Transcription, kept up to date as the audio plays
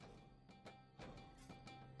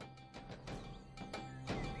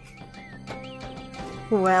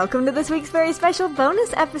Welcome to this week's very special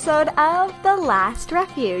bonus episode of The Last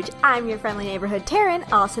Refuge. I'm your friendly neighborhood Taryn,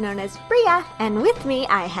 also known as Bria, and with me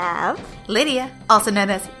I have... Lydia, also known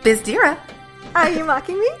as Bizdira. Are you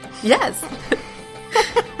mocking me? Yes.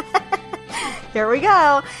 Here we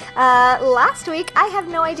go. Last week, I have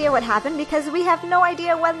no idea what happened because we have no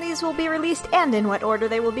idea when these will be released and in what order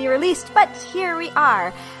they will be released, but here we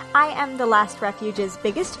are. I am The Last Refuge's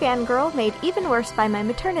biggest fangirl, made even worse by my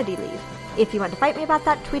maternity leave. If you want to fight me about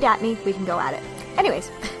that, tweet at me, we can go at it. Anyways,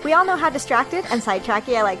 we all know how distracted and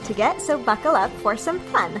sidetracky I like to get, so buckle up for some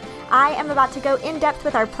fun. I am about to go in-depth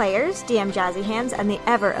with our players, DM Jazzy Hands, and the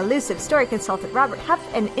ever-elusive story consultant Robert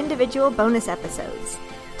Huff in individual bonus episodes.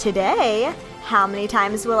 Today, how many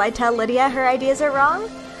times will I tell Lydia her ideas are wrong?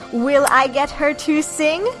 Will I get her to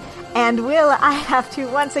sing? And will I have to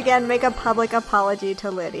once again make a public apology to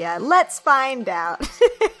Lydia? Let's find out.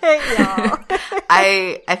 Y'all.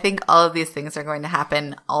 I think all of these things are going to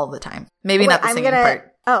happen all the time. Maybe not the singing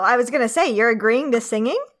part. Oh, I was going to say, you're agreeing to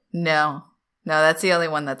singing? No, that's the only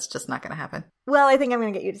one that's just not going to happen. Well, I think I'm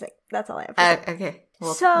going to get you to sing. That's all I have to say. Okay.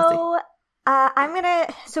 We'll so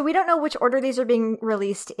we don't know which order these are being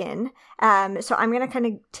released in. So I'm going to kind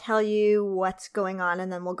of tell you what's going on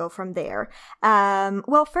and then we'll go from there.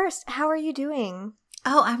 Well, first, how are you doing?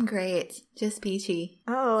 Oh, I'm great. Just peachy.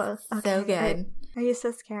 Oh, okay. So good. Are you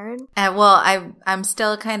so scared? Well, I'm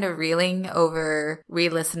still kind of reeling over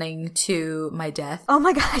re-listening to my death. Oh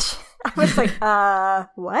my gosh. I was like,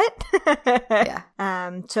 what? Yeah.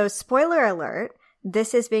 So spoiler alert.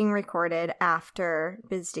 This is being recorded after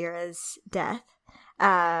Bizdira's death,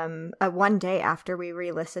 one day after we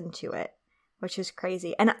re-listened to it, which is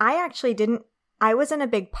crazy. And I wasn't a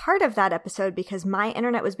big part of that episode because my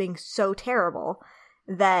internet was being so terrible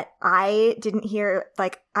that I didn't hear,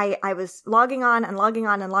 I was logging on and logging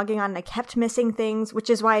on and logging on and I kept missing things,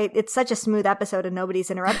 which is why it's such a smooth episode and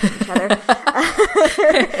nobody's interrupting each other.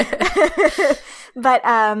 But,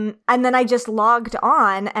 and then I just logged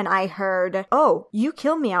on and I heard, oh, you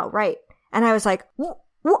kill me outright. And I was like,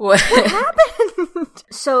 what happened?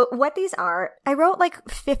 So what these are, I wrote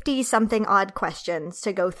 50-something odd questions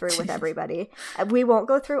to go through with everybody. We won't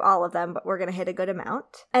go through all of them, but we're going to hit a good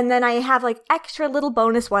amount. And then I have extra little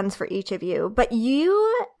bonus ones for each of you. But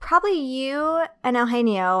you and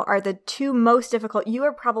Eugenio are the two most difficult. You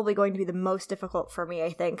are probably going to be the most difficult for me,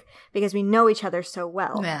 I think, because we know each other so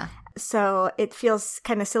well. Yeah. So it feels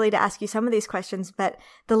kind of silly to ask you some of these questions, but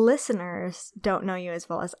the listeners don't know you as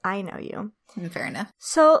well as I know you. Fair enough.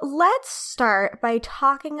 So let's start by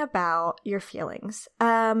talking about your feelings.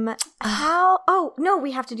 Oh, no,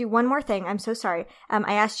 we have to do one more thing. I'm so sorry.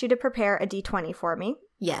 I asked you to prepare a D20 for me.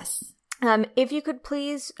 Yes. If you could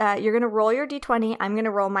please, you're going to roll your D20. I'm going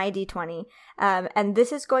to roll my D20. And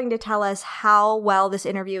this is going to tell us how well this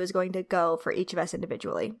interview is going to go for each of us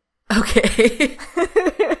individually. Okay.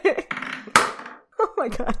 Oh my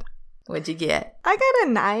god. What'd you get? I got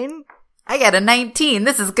a 9. I got a 19.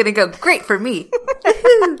 This is gonna go great for me.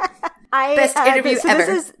 Best interview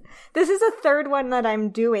ever. This is a third one that I'm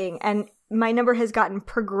doing, and my number has gotten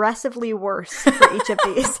progressively worse for each of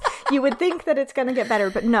these. You would think that it's gonna get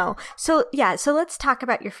better, but no. So let's talk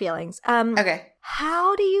about your feelings. Okay.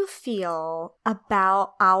 How do you feel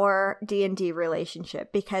about our D&D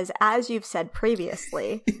relationship? Because as you've said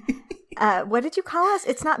previously, what did you call us?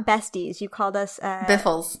 It's not besties. You called us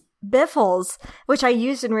Biffles, which I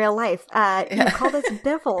used in real life. You called us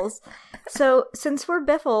Biffles. So since we're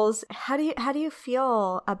Biffles, how do you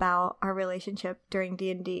feel about our relationship during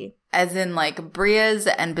D&D? As in Bria's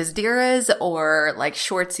and Bizdira's, or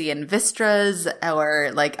Schwartzy and Vistra's,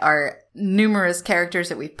 or our numerous characters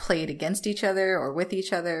that we've played against each other or with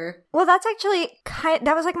each other? Well, that's actually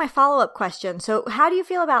that was my follow-up question. So how do you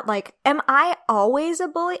feel about am I always a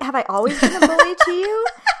bully? Have I always been a bully to you?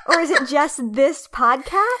 Or is it just this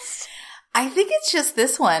podcast? I think it's just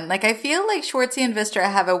this one. I feel like Schwartzy and Vistra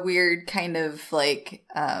have a weird kind of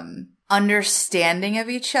understanding of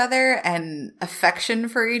each other and affection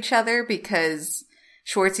for each other, because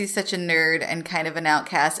Schwartzy's such a nerd and kind of an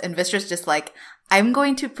outcast, and Vistra's just I'm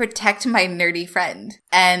going to protect my nerdy friend.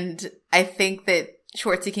 And I think that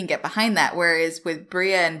Schwartzy can get behind that. Whereas with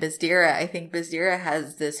Bria and Bizdira, I think Bizdira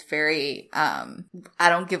has this very, I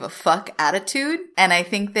don't give a fuck attitude. And I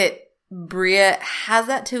think that Bria has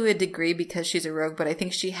that to a degree because she's a rogue, but I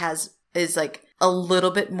think she is a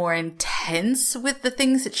little bit more intense with the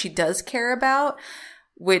things that she does care about,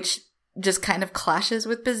 which just kind of clashes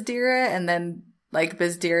with Bizdira. And then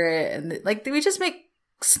Bizdira and we just make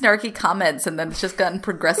snarky comments, and then it's just gotten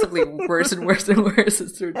progressively worse and worse and worse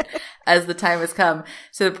as the time has come,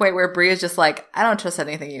 to the point where Bria's just like, I don't trust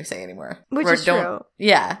anything you say anymore. Which is true.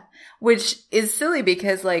 Yeah. Which is silly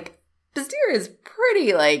because, like, Bazdira is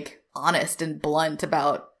pretty, like, honest and blunt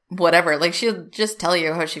about whatever. Like, she'll just tell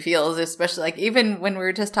you how she feels, especially, like, even when we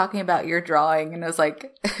were just talking about your drawing, and I was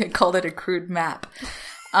like, called it a crude map.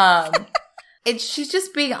 She's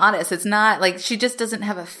just being honest. It's not, like, she just doesn't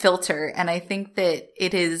have a filter, and I think that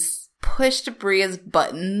it has pushed Bria's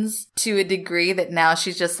buttons to a degree that now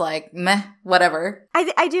she's just like, meh, whatever.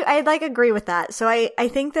 I like agree with that. So I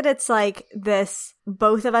think that it's like this,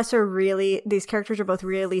 both of us are really, these characters are both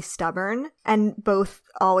really stubborn and both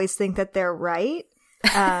always think that they're right.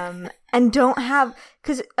 And don't have,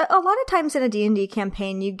 because a lot of times in a D&D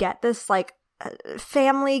campaign, you get this like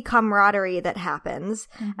family camaraderie that happens,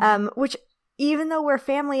 which, even though we're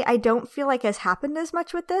family, I don't feel like has happened as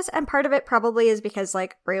much with this. And part of it probably is because,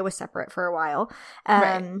 like, Bria was separate for a while.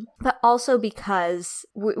 Right. But also because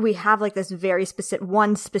we have, like, this very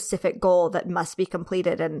specific goal that must be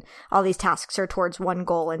completed. And all these tasks are towards one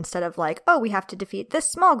goal instead of, like, oh, we have to defeat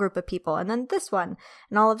this small group of people and then this one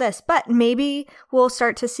and all of this. But maybe we'll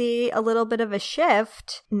start to see a little bit of a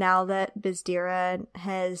shift now that Bazdira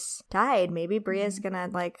has died. Maybe Bria's gonna,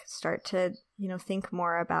 like, start to, you know, think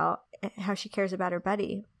more about how she cares about her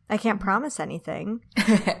buddy. I can't promise anything.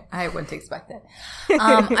 I wouldn't expect that.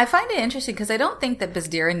 I find it interesting because I don't think that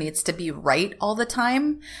Bazdira needs to be right all the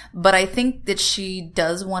time, but I think that she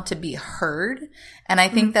does want to be heard. And I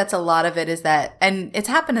think that's a lot of it is that, and it's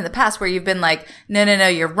happened in the past where you've been like, no,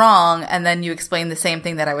 you're wrong. And then you explain the same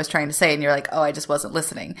thing that I was trying to say. And you're like, oh, I just wasn't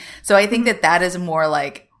listening. So I think that is more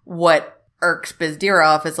like what irks Bazdira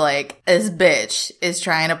off, is like, this bitch is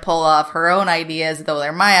trying to pull off her own ideas, though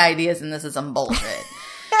they're my ideas, and this is some bullshit.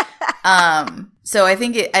 So I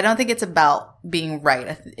don't think it's about being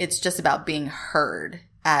right. It's just about being heard,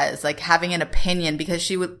 as like having an opinion, because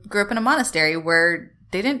she grew up in a monastery where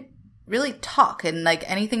they didn't really talk, and like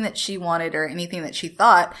anything that she wanted or anything that she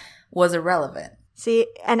thought was irrelevant. See,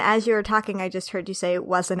 and as you were talking, I just heard you say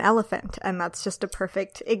was an elephant, and that's just a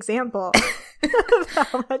perfect example of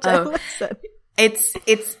how much I listen. It's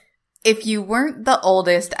if you weren't the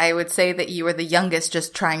oldest, I would say that you were the youngest,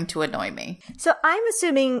 just trying to annoy me. So I'm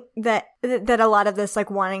assuming that a lot of this,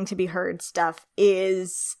 like, wanting to be heard stuff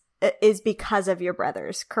is because of your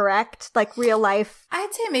brothers, correct? Like, real life?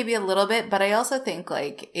 I'd say maybe a little bit, but I also think,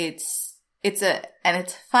 like, and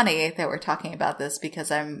it's funny that we're talking about this because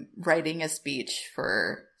I'm writing a speech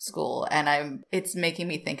for school, and it's making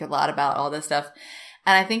me think a lot about all this stuff.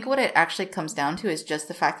 And I think what it actually comes down to is just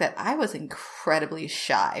the fact that I was incredibly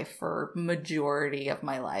shy for majority of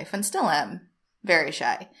my life, and still am very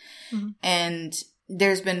shy. Mm-hmm. And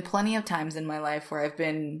there's been plenty of times in my life where I've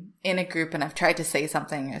been in a group and I've tried to say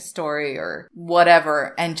something, a story or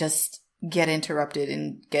whatever, and just get interrupted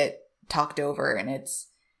and get talked over, and it's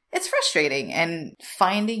frustrating. And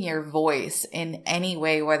finding your voice in any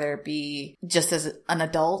way, whether it be just as an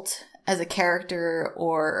adult, as a character,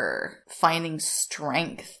 or finding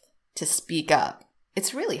strength to speak up,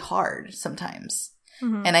 it's really hard sometimes.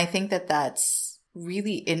 Mm-hmm. And I think that that's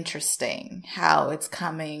really interesting how it's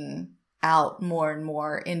coming out more and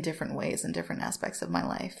more in different ways in different aspects of my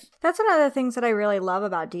life. That's one of the things that I really love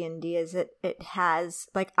about D&D is it has,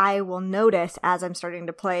 like, I will notice as I'm starting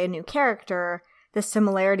to play a new character, the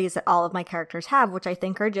similarities that all of my characters have, which I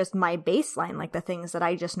think are just my baseline, like the things that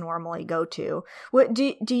I just normally go to. What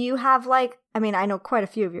do you have, like, I mean, I know quite a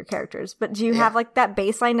few of your characters, but do you have, like, that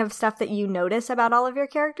baseline of stuff that you notice about all of your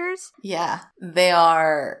characters? Yeah. They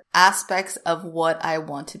are aspects of what I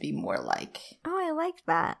want to be more like. Oh, I like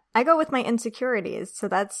that. I go with my insecurities, so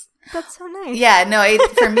that's so nice. Yeah, no,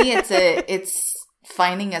 for me, it's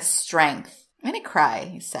finding a strength. I'm gonna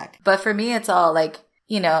cry, sec. But for me, it's all like,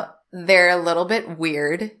 you know, they're a little bit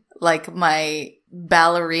weird, like my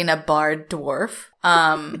ballerina bard dwarf,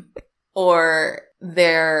 or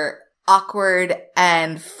they're awkward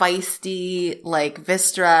and feisty, like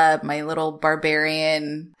Vistra, my little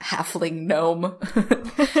barbarian halfling gnome.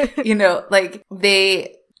 You know, like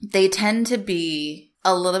they tend to be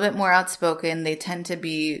a little bit more outspoken. They tend to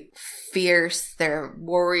be fierce. They're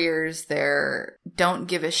warriors. They're don't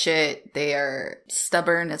give a shit. They are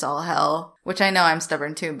stubborn as all hell, which I know I'm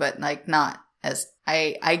stubborn too, but like not as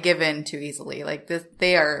I give in too easily. Like this,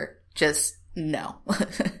 they are just no,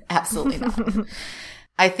 absolutely not.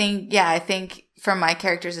 I think for my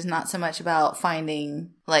characters, it's not so much about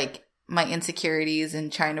finding like my insecurities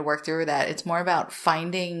and trying to work through that. It's more about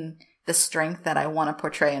finding the strength that I want to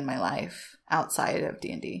portray in my life outside of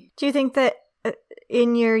D&D. Do you think that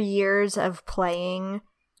in your years of playing,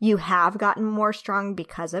 you have gotten more strong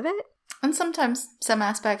because of it? And sometimes, some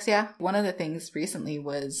aspects, yeah. One of the things recently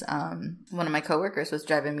was one of my coworkers was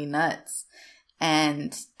driving me nuts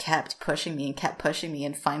and kept pushing me and kept pushing me.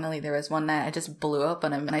 And finally, there was one night I just blew up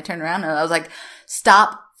on him. And I turned around and I was like,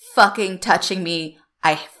 stop fucking touching me.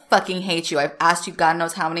 I fucking hate you. I've asked you God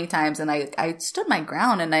knows how many times. And I stood my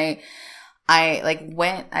ground and I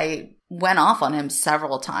went off on him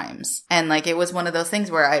several times. And like, it was one of those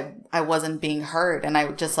things where I wasn't being heard and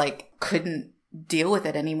I just like couldn't deal with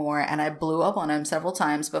it anymore. And I blew up on him several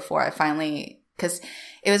times before I finally, because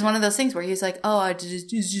it was one of those things where he's like, oh, it's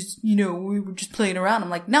just, you know, we were just playing around. I'm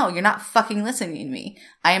like, no, you're not fucking listening to me.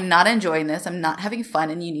 I am not enjoying this. I'm not having fun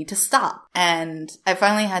and you need to stop. And I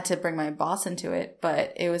finally had to bring my boss into it,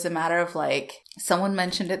 but it was a matter of like, someone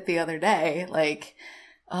mentioned it the other day, like,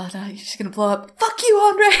 oh no, you're just gonna blow up. Fuck you,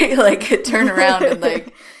 Andre. Like, turn around and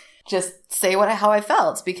like, just say how I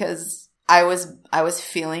felt, because I was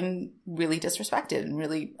feeling really disrespected and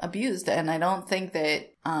really abused. And I don't think that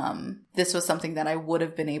this was something that I would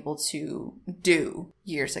have been able to do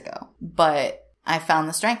years ago. But I found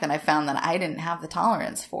the strength and I found that I didn't have the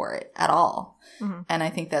tolerance for it at all. Mm-hmm. And I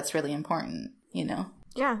think that's really important, you know?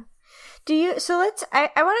 Yeah.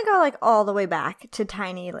 I want to go like all the way back to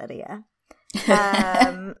tiny Lydia.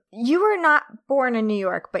 You were not born in New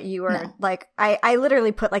York, but you were like, I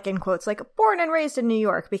literally put like in quotes, like born and raised in New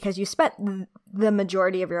York, because you spent the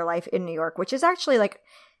majority of your life in New York, which is actually like,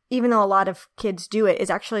 even though a lot of kids do it, is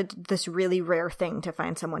actually this really rare thing to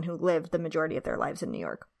find someone who lived the majority of their lives in New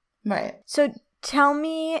York. Right. So tell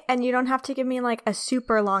me, and you don't have to give me like a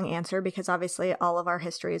super long answer because obviously all of our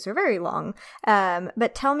histories are very long,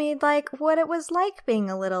 but tell me like what it was like being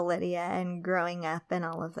a little Lydia and growing up and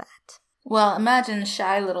all of that. Well, imagine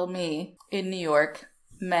shy little me in New York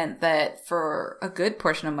meant that for a good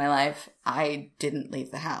portion of my life, I didn't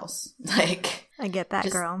leave the house. Like, I get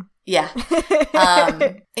that, girl. Yeah.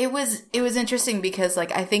 It was interesting because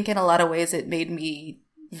like, I think in a lot of ways it made me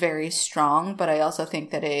very strong, but I also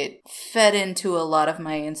think that it fed into a lot of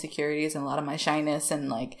my insecurities and a lot of my shyness. And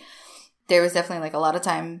like, there was definitely like a lot of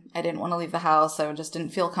time I didn't want to leave the house. I just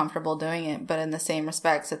didn't feel comfortable doing it. But in the same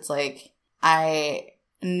respects, it's like, I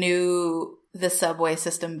knew the subway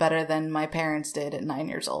system better than my parents did at 9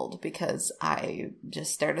 years old, because I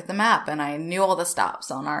just stared at the map and I knew all the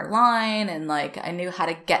stops on our line and like I knew how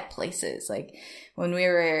to get places. Like when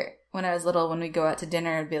I was little, when we go out to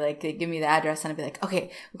dinner, it'd be like, they'd give me the address and I'd be like,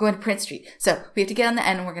 okay, we're going to Prince Street. So we have to get on the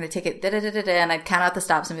end and we're going to take it da-da-da-da-da. And I'd count out the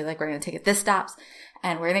stops and be like, we're going to take it this stops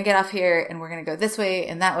and we're going to get off here and we're going to go this way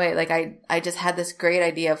and that way. Like I just had this great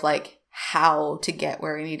idea of like how to get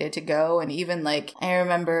where we needed to go. And even like, I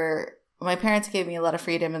remember my parents gave me a lot of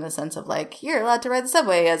freedom in the sense of like, you're allowed to ride the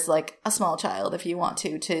subway as like a small child if you want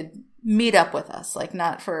to meet up with us, like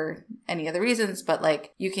not for any other reasons, but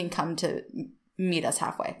like you can come to meet us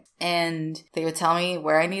halfway. And they would tell me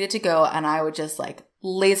where I needed to go and I would just like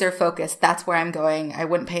laser focus. That's where I'm going. I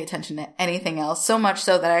wouldn't pay attention to anything else. So much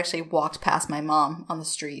so that I actually walked past my mom on the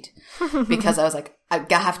street because I was like, I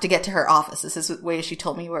have to get to her office. This is the way she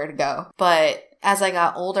told me where to go. But as I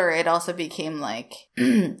got older, it also became like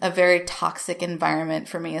a very toxic environment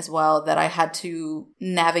for me as well that I had to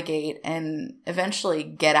navigate and eventually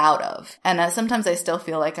get out of. And sometimes I still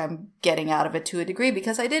feel like I'm getting out of it to a degree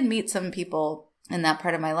because I did meet some people in that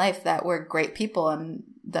part of my life that were great people and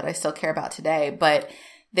that I still care about today. But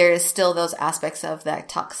there is still those aspects of that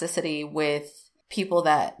toxicity with people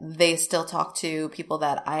that they still talk to, people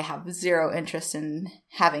that I have zero interest in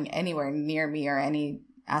having anywhere near me or any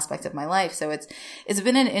aspect of my life. So it's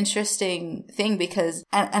been an interesting thing because,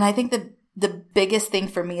 and I think the biggest thing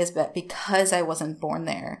for me is that because I wasn't born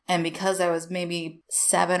there and because I was maybe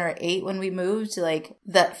 7 or 8 when we moved, like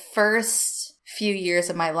that first few years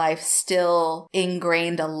of my life still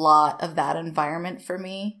ingrained a lot of that environment for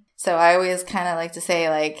me. So I always kind of like to say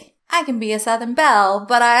like, I can be a Southern belle,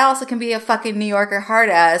 but I also can be a fucking New Yorker hard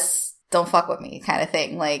ass. Don't fuck with me kind of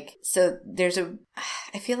thing. Like, so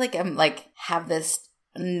I feel like I'm like, have this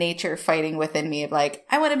nature fighting within me of like,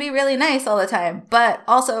 I want to be really nice all the time, but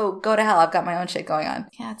also go to hell. I've got my own shit going on.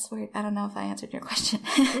 Yeah, it's weird. I don't know if I answered your question.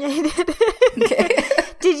 Okay.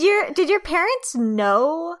 Did your parents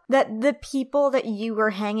know that the people that you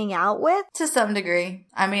were hanging out with? To some degree.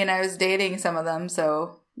 I mean, I was dating some of them,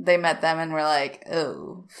 so they met them and were like,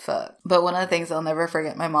 oh, fuck. But one of the things I'll never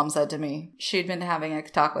forget my mom said to me, she'd been having a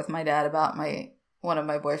talk with my dad about one of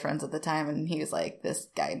my boyfriends at the time, and he was like, this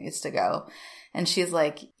guy needs to go. And she's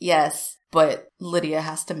like, yes, but Lydia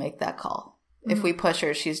has to make that call. Mm-hmm. If we push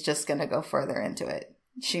her, she's just going to go further into it.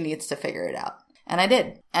 She needs to figure it out. And I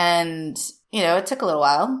did. And, you know, it took a little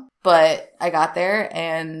while. But I got there,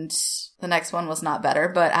 and the next one was not better.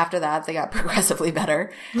 But after that, they got progressively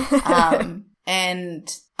better. And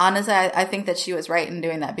honestly, I think that she was right in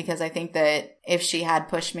doing that, because I think that if she had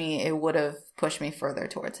pushed me, it would have pushed me further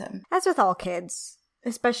towards him. As with all kids,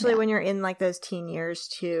 especially when you're in like those teen years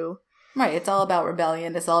too. Right. It's all about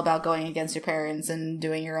rebellion. It's all about going against your parents and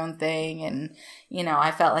doing your own thing. And, you know,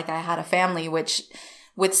 I felt like I had a family, which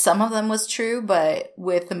with some of them was true, but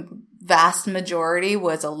with the vast majority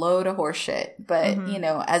was a load of horse shit. But, you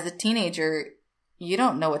know, as a teenager, you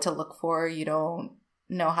don't know what to look for. You don't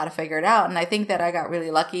know how to figure it out. And I think that I got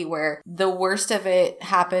really lucky where the worst of it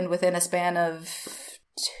happened within a span of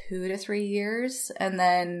 2 to 3 years. And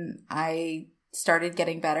then I started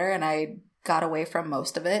getting better, and I got away from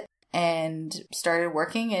most of it and started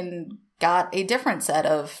working and got a different set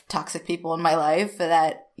of toxic people in my life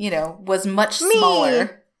that, you know, was much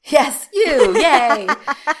smaller. Yes, you, yay.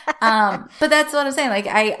 But that's what I'm saying. Like,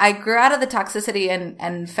 I grew out of the toxicity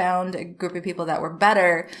and found a group of people that were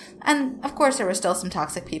better. And of course, there were still some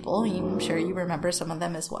toxic people. I'm sure you remember some of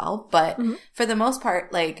them as well. But for the most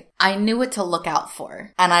part, like, I knew what to look out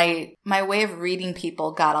for. And my way of reading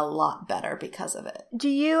people got a lot better because of it.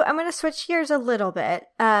 I'm going to switch gears a little bit.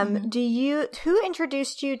 Who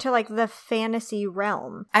introduced you to like the fantasy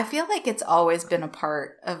realm? I feel like it's always been a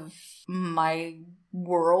part of my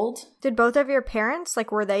world. Did both of your parents,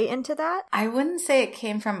 like, were they into that? I wouldn't say it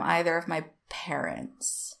came from either of my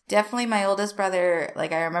parents. Definitely my oldest brother,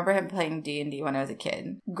 like, I remember him playing D&D when I was a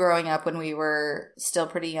kid. Growing up, when we were still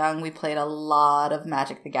pretty young, we played a lot of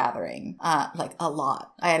Magic the Gathering. Like, a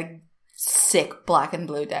lot. I had a sick black and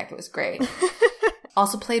blue deck. It was great.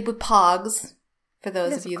 Also played with Pogs. For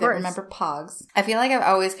those of you that remember Pogs. I feel like I've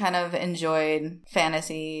always kind of enjoyed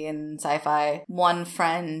fantasy and sci-fi. One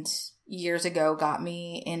friend years ago got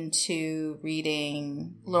me into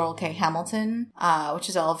reading Laurel K. Hamilton, which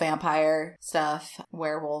is all vampire stuff,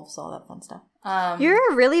 werewolves, all that fun stuff.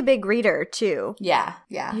 You're a really big reader too. Yeah.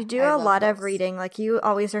 You do a lot of reading. Like, you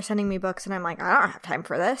always are sending me books, and I'm like, I don't have time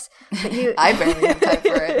for this. But I barely have time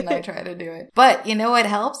for it, and I try to do it. But you know what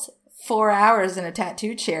helps? 4 hours in a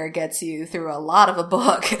tattoo chair gets you through a lot of a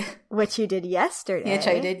book. Which you did yesterday. Which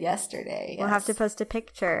I did yesterday, yes. We'll have to post a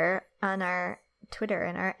picture on our Twitter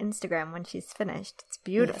and our Instagram when she's finished. It's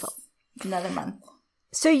beautiful. Yes. Another month.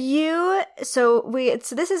 So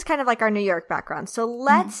this is kind of like our New York background. So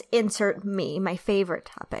let's insert my favorite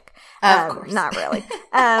topic. Of course. Not really.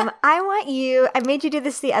 I made you do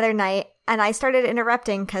this the other night, and I started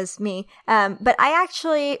interrupting because but I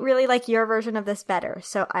actually really like your version of this better.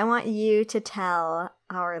 So I want you to tell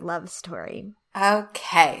our love story.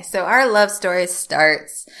 Okay. So our love story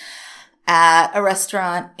starts at a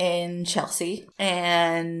restaurant in Chelsea,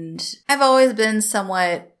 and I've always been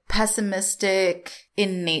somewhat pessimistic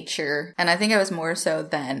in nature, and I think I was more so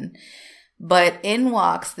then. But in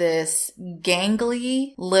walks this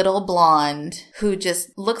gangly little blonde who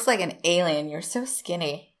just looks like an alien. You're so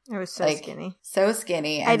skinny. I was so skinny. So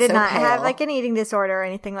skinny. And I did so not pale. have like an eating disorder or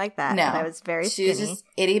anything like that. No. I was very skinny. She was just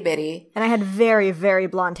itty bitty. And I had very, very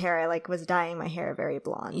blonde hair. I like was dyeing my hair very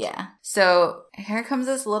blonde. Yeah. So here comes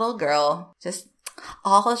this little girl, just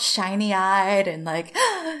all shiny eyed and like,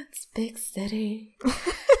 it's big city.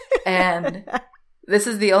 And this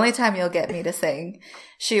is the only time you'll get me to sing.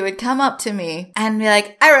 She would come up to me and be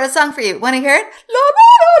like, I wrote a song for you. Want to hear it? La, la,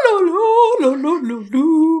 la, la, la, la, la, la,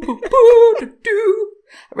 la,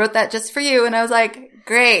 I wrote that just for you. And I was like,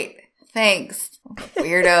 great. Thanks.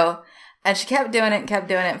 Weirdo. And she kept doing it and kept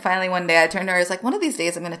doing it. And finally one day I turned to her. I was like, one of these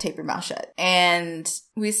days I'm going to tape your mouth shut. And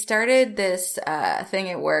we started this thing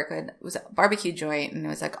at work. It was a barbecue joint, and it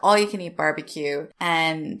was like all you can eat barbecue.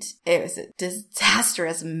 And it was a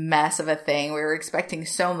disastrous mess of a thing. We were expecting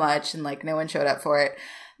so much, and like no one showed up for it.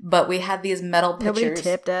 But we had these metal pitchers.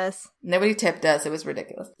 Nobody tipped us. It was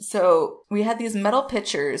ridiculous. So we had these metal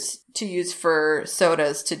pitchers to use for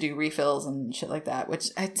sodas to do refills and shit like that, which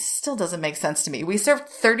it still doesn't make sense to me. We served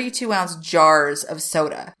 32-ounce jars of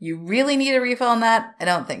soda. You really need a refill on that? I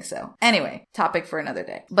don't think so. Anyway, topic for another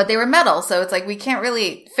day. But they were metal, so it's like we can't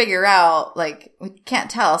really figure out, like, we can't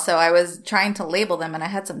tell. So I was trying to label them, and I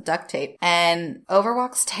had some duct tape. And over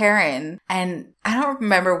walks Taryn, and I don't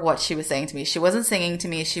remember what she was saying to me. She wasn't singing to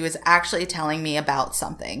me. She was actually telling me about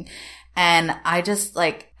something. And I just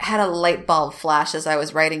like had a light bulb flash as I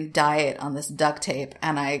was writing diet on this duct tape,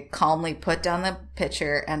 and I calmly put down the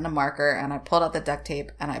pitcher and the marker, and I pulled out the duct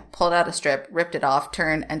tape, and I pulled out a strip, ripped it off,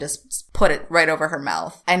 turned, and just put it right over her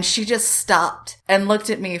mouth. And she just stopped and looked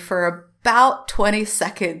at me for about 20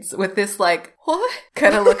 seconds with this like, what?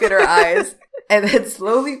 Kind of look at her eyes, and then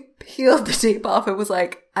slowly peeled the tape off and was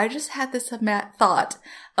like, I just had this thought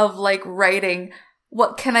of like writing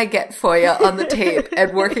what can I get for you on the tape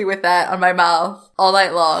and working with that on my mouth all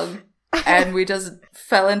night long. And we just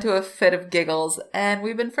fell into a fit of giggles, and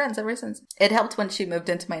we've been friends ever since. It helped when she moved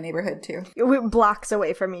into my neighborhood too. We were blocks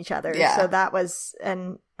away from each other. Yeah. So that was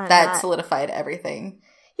that solidified everything.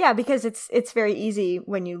 Yeah, because it's very easy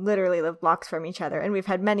when you literally live blocks from each other. And we've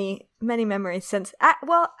had many, many memories since.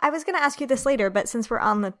 Well, I was going to ask you this later, but since we're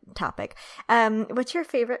on the topic, what's your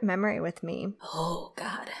favorite memory with me? Oh,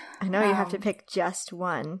 God. I know you have to pick just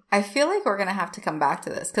one. I feel like we're going to have to come back to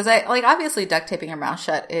this. Because obviously duct taping her mouth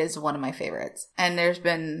shut is one of my favorites. And there's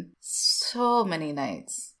been so many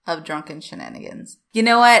nights of drunken shenanigans. You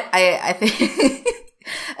know what? I think...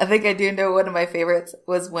 I think I do know one of my favorites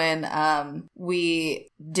was when we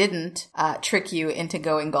didn't trick you into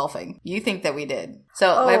going golfing. You think that we did.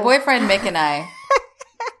 So my boyfriend Mick and I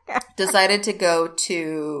decided to go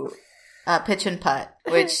to Pitch and Putt,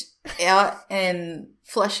 which out in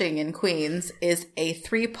Flushing in Queens is a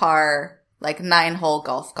 3-par, 9-hole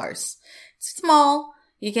golf course. It's small.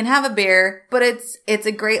 You can have a beer, but it's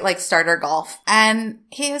a great, starter golf. And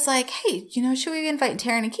he was like, hey, should we invite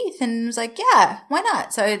Taryn and Keith? And I was like, yeah, why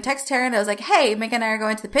not? So I text Taryn. I was like, hey, Mick and I are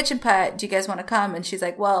going to the Pitch and Putt. Do you guys want to come? And she's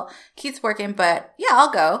like, well, Keith's working, but yeah,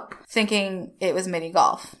 I'll go. Thinking it was mini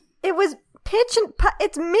golf. It was Pitch and Putt.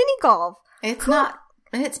 It's mini golf. It's not.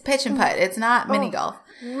 It's Pitch and Putt. It's not mini golf.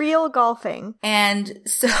 Real golfing. And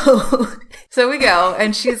so we go,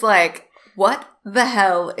 and she's like, what the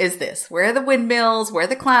hell is this? Where are the windmills? Where are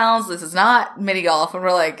the clowns? This is not mini golf. And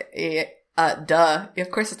we're like, duh. Of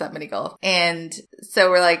course it's not mini golf. And so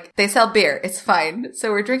we're like, they sell beer. It's fine. So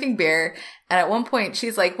we're drinking beer. And at one point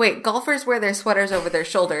she's like, wait, golfers wear their sweaters over their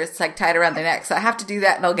shoulders. It's tied around their neck. So I have to do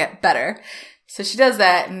that and I'll get better. So she does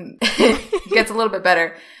that and it gets a little bit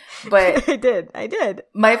better. But I did.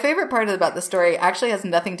 My favorite part about the story actually has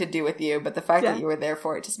nothing to do with you, but the fact that you were there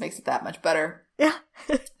for it just makes it that much better. Yeah.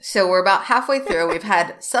 So we're about halfway through. We've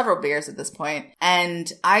had several beers at this point,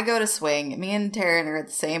 and I go to swing. Me and Taryn are at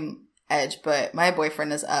the same edge, but my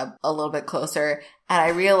boyfriend is up a little bit closer, and I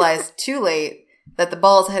realize too late that the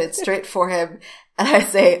ball is headed straight for him. And I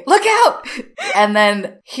say, look out! And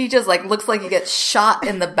then he just looks like he gets shot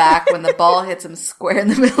in the back when the ball hits him square in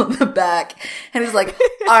the middle of the back. And he's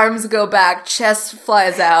arms go back, chest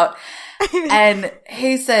flies out. And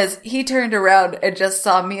he says he turned around and just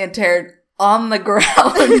saw me and Taryn on the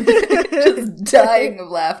ground, just dying of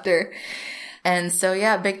laughter. And so,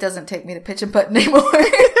 yeah, Big doesn't take me to Pitch and Putt anymore.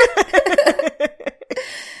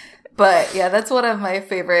 But, yeah, that's one of my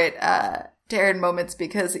favorite Taryn moments,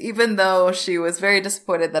 because even though she was very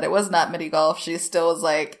disappointed that it was not mini golf, she still was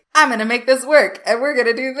like, I'm going to make this work, and we're going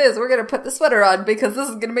to do this. We're going to put the sweater on because this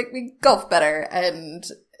is going to make me golf better. And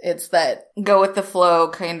it's that go with the flow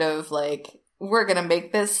kind of we're going to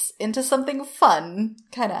make this into something fun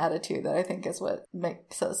kind of attitude that I think is what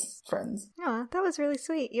makes us friends. Oh, that was really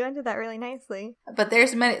sweet. You ended that really nicely. But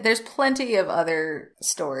there's plenty of other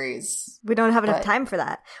stories. We don't have enough time for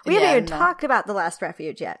that. We haven't even talked about The Last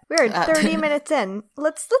Refuge yet. We're 30 minutes in.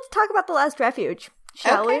 Let's talk about The Last Refuge.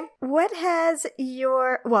 Shall we? What has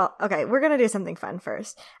okay, we're going to do something fun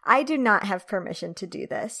first. I do not have permission to do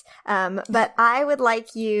this, but I would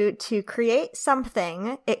like you to create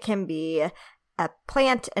something. It can be a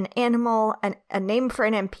plant, an animal, a name for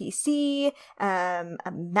an NPC,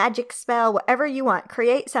 a magic spell, whatever you want.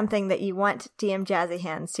 Create something that you want DM Jazzy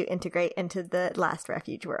Hands to integrate into the Last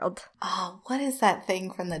Refuge world. Oh, what is that thing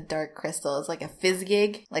from the Dark Crystal? It's like a fizz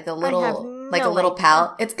gig, a little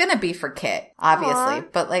pal. It's gonna be for Kit, obviously.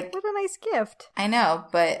 Aww, but what a nice gift. I know,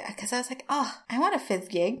 but because I was like, oh, I want a fizz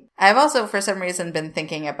gig. I've also, for some reason, been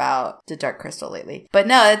thinking about the Dark Crystal lately. But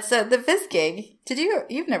no, it's the fizz gig.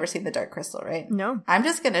 You've never seen the Dark Crystal, right? No. I'm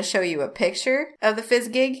just going to show you a picture of the fizz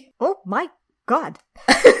gig. Oh my God.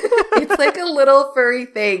 It's like a little furry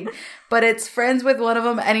thing, but it's friends with one of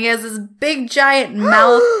them, and he has this big giant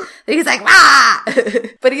mouth. He's like, ah!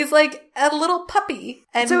 But he's like a little puppy.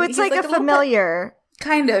 And so it's like a familiar.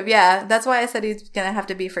 Kind of, yeah. That's why I said he's going to have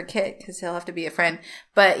to be for Kit, because he'll have to be a friend.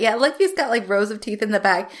 But yeah, he's got rows of teeth in the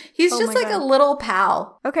back. He's just a little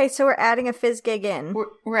pal. Okay, so we're adding a fizz gig in.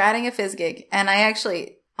 We're adding a fizz gig. And I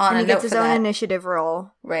actually, and he gets his own initiative roll.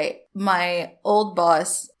 Right. My old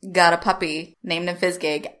boss got a puppy named him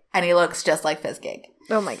Fizzgig, and he looks just like Fizzgig.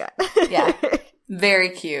 Oh my God. Yeah. Very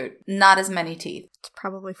cute. Not as many teeth. It's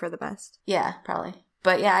probably for the best. Yeah, probably.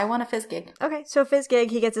 But yeah, I want a fizz gig. Okay, so Fizzgig,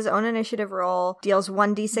 he gets his own initiative roll, deals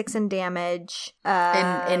 1d6 in damage.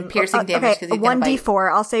 In piercing damage, because okay,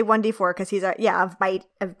 1d4. I'll say 1d4 because he's of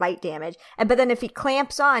bite damage. But then if he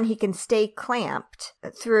clamps on, he can stay clamped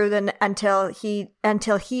through until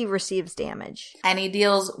he receives damage. And he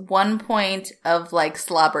deals 1 point of like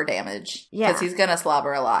slobber damage. Yeah, because he's gonna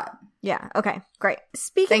slobber a lot. Yeah, okay, great.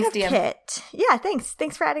 Speaking of DM. Kit, yeah,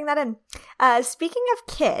 thanks for adding that in. Speaking of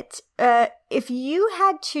Kit, if you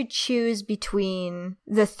had to choose between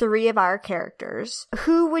the three of our characters,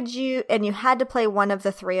 and you had to play one of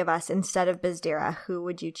the three of us instead of Bizdira, who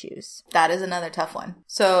would you choose? That is another tough one.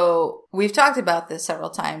 So we've talked about this several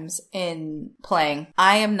times in playing.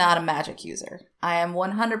 I am not a magic user. I am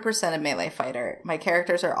 100% a melee fighter. My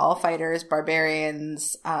characters are all fighters,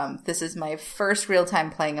 barbarians. This is my first real time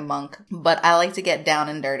playing a monk, but I like to get down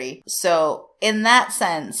and dirty. So in that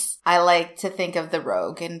sense, I like to think of the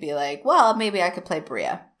rogue and be like, well, maybe I could play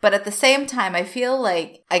Bria. But at the same time, I feel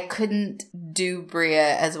like I couldn't do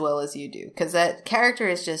Bria as well as you do, because that character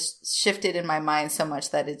is just shifted in my mind so much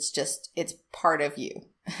that it's part of you.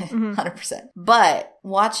 100%. But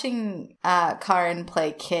watching Taryn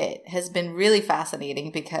play Kit has been really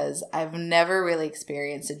fascinating because I've never really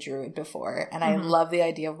experienced a druid before, and I love the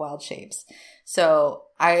idea of wild shapes. So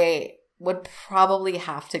I would probably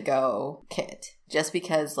have to go Kit, just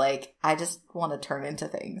because, like, I just want to turn into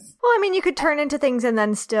things. Well, I mean, you could turn into things and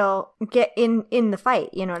then still get in the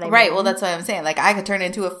fight, you know what I mean? Right, well, that's what I'm saying. Like, I could turn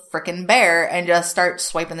into a freaking bear and just start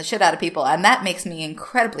swiping the shit out of people, and that makes me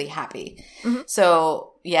incredibly happy. So,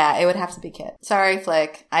 yeah, it would have to be Kit. Sorry,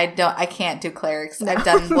 Flick. I can't do clerics. No. I've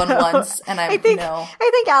done one once, and I think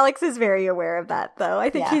Alex is very aware of that, though.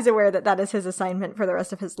 I think he's aware that is his assignment for the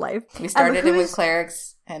rest of his life. We started it with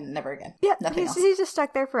clerics, and never again. Yeah, nothing else. He's just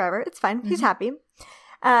stuck there forever. It's fine. He's happy.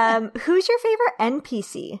 Who's your favorite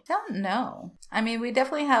NPC? I don't know. I mean, we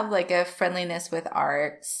definitely have like a friendliness with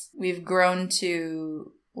Arx. We've grown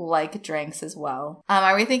to like Dranks as well.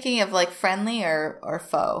 Are we thinking of like friendly or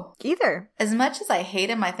foe? Either. As much as I hate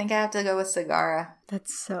him, I think I have to go with Sagara.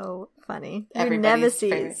 That's so funny. Everybody's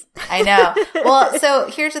favorite. I know. Well, so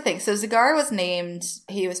here's the thing. So Zagara was named,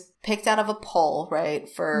 he was picked out of a poll, right,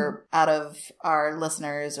 out of our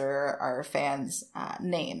listeners or our fans'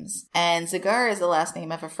 names. And Zagara is the last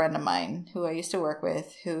name of a friend of mine who I used to work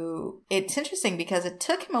with, who, it's interesting because it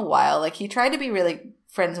took him a while. Like, he tried to be really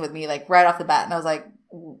friends with me, like, right off the bat. And I was like,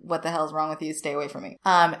 what the hell is wrong with you? Stay away from me.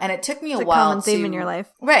 And it took me a while. It's a common theme in your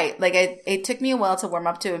life. Right. Like, it took me a while to warm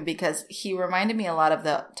up to him because he reminded me a lot of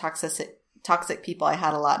the toxic people I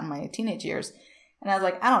had a lot in my teenage years. And I was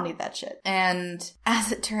like, I don't need that shit. And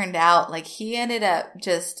as it turned out, like, he ended up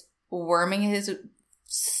just worming his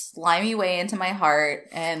slimy way into my heart,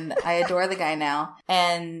 and I adore the guy now.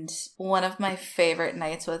 And one of my favorite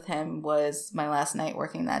nights with him was my last night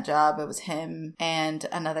working that job. It was him and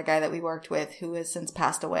another guy that we worked with who has since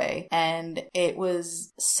passed away. And it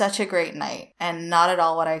was such a great night and not at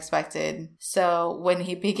all what I expected. So when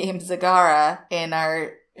he became Zagara in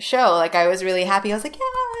our show, like, I was really happy. I was like,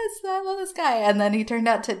 yes, I love this guy. And then he turned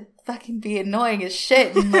out to fucking be annoying as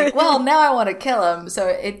shit. And like, well, now I want to kill him. So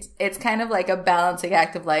it's kind of like a balancing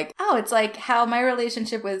act of like, oh, it's like how my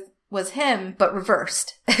relationship was him, but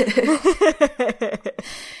reversed.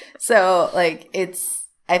 So like,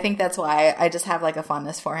 I think that's why I just have like a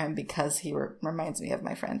fondness for him, because he reminds me of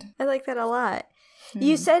my friend. I like that a lot.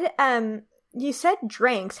 You said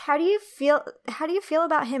Dranks. How do you feel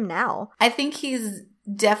about him now? I think he's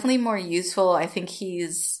definitely more useful. I think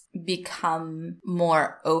he's become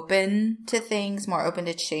more open to things, more open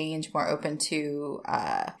to change, more open to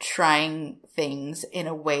trying things in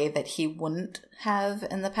a way that he wouldn't have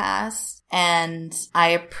in the past. And I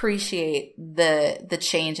appreciate the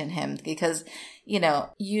change in him, because, you know,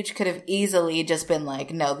 Huge could have easily just been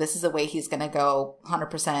like, no, this is the way he's going to go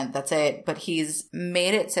 100%. That's it. But he's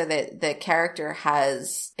made it so that the character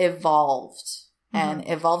has evolved. And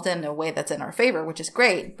evolved in a way that's in our favor, which is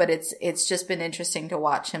great. But it's just been interesting to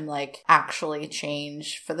watch him like actually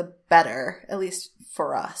change for the better, at least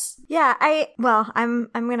for us. Yeah, I'm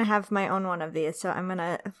gonna have my own one of these, so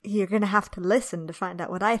you're gonna have to listen to find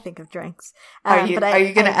out what I think of Drinks. Are you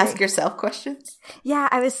gonna ask yourself questions? Yeah,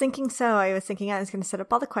 I was thinking so. I was gonna set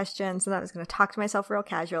up all the questions, and I was gonna talk to myself real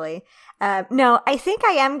casually. No, I think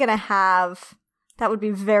I am gonna have. That would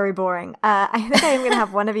be very boring. I think I am going to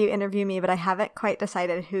have one of you interview me, but I haven't quite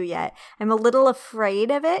decided who yet. I'm a little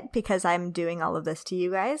afraid of it because I'm doing all of this to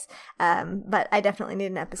you guys. But I definitely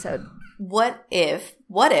need an episode. What if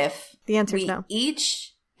the answer is no.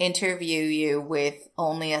 Each interview you with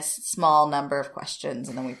only a small number of questions,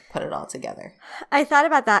 and then we put it all together? I thought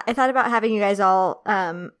about that. I thought about having you guys all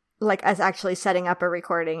like us actually setting up a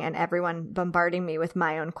recording and everyone bombarding me with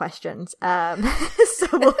my own questions. So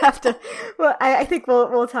we'll have to, well, I think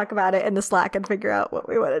we'll talk about it in the Slack and figure out what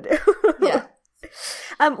we want to do. Yeah.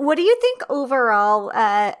 What do you think overall,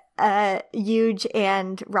 Huge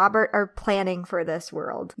and Robert are planning for this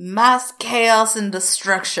world? Mass chaos and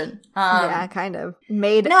destruction. Yeah, kind of.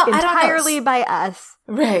 Made No, entirely by us.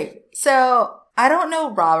 Right. So I don't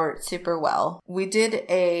know Robert super well. We did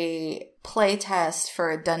a play test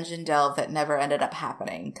for a dungeon delve that never ended up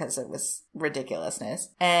happening because it was ridiculousness.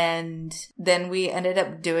 And then we ended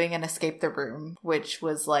up doing an escape the room, which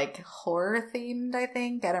was like horror themed, I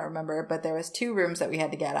think. I don't remember, but there was 2 rooms that we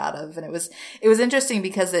had to get out of. And it was interesting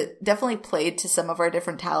because it definitely played to some of our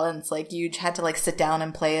different talents. Like you had to like sit down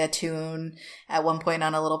and play a tune at one point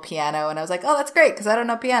on a little piano. And I was like, oh, that's great because I don't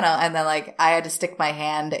know piano. And then like I had to stick my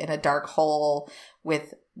hand in a dark hole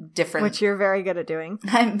with different, which you're very good at doing.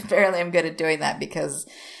 I'm good at doing that because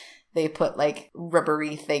they put like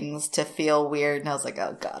rubbery things to feel weird, and I was like,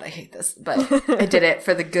 oh god, I hate this, but I did it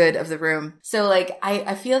for the good of the room. So like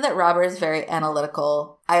I feel that Robert is very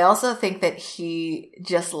analytical. I also think that he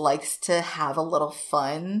just likes to have a little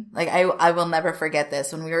fun. Like I will never forget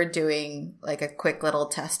this when we were doing like a quick little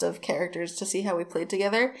test of characters to see how we played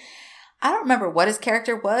together. I don't remember what his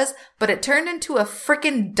character was, but it turned into a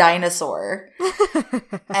freaking dinosaur.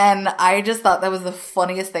 And I just thought that was the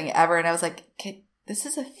funniest thing ever. And I was like, this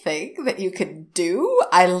is a thing that you can do?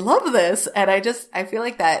 I love this. And I feel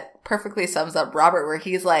like that perfectly sums up Robert, where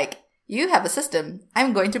he's like, you have a system.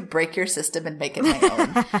 I'm going to break your system and make it my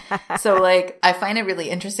own. So like, I find it really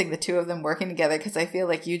interesting, the 2 of them working together, because I feel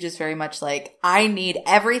like you just very much like, I need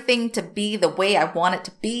everything to be the way I want it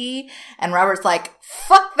to be. And Robert's like,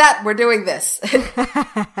 fuck that, we're doing this.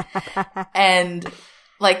 And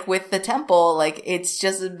like with the temple, like it's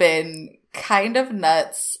just been kind of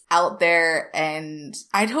nuts out there, and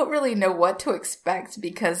I don't really know what to expect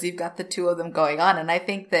because you've got the 2 of them going on. And I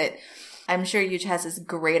think that I'm sure Yuch has this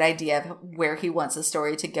great idea of where he wants the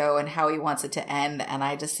story to go and how he wants it to end. And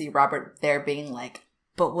I just see Robert there being like,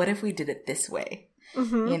 but what if we did it this way?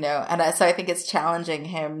 Mm-hmm. You know? And so I think it's challenging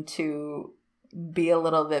him to be a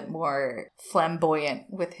little bit more flamboyant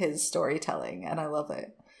with his storytelling. And I love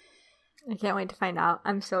it. I can't wait to find out.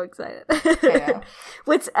 I'm so excited. Yeah.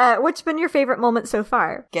 What's been your favorite moment so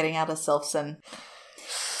far? Getting out of Silfson.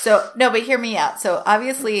 So, no, but hear me out. So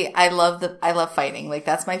obviously I love fighting. Like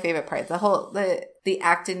that's my favorite part. The whole, the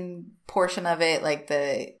acting portion of it, like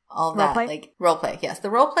all that, like role play. Yes. The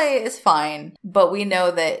role play is fine, but we know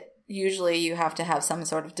that usually you have to have some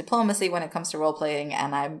sort of diplomacy when it comes to role playing,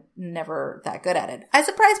 and I'm never that good at it. I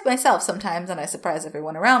surprise myself sometimes, and I surprise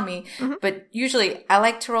everyone around me, but usually I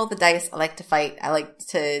like to roll the dice. I like to fight. I like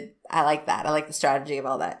that. I like the strategy of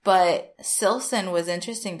all that. But Silfson was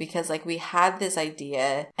interesting because like we had this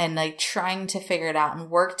idea and like trying to figure it out and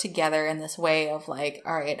work together in this way of like,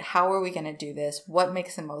 all right, how are we going to do this? What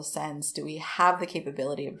makes the most sense? Do we have the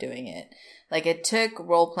capability of doing it? Like it took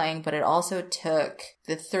role playing, but it also took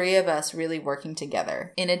the 3 of us really working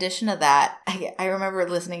together. In addition to that, I remember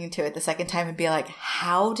listening to it the second time and be like,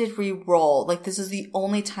 how did we roll? Like this is the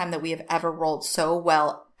only time that we have ever rolled so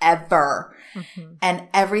well ever. Mm-hmm. And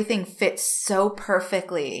everything fits so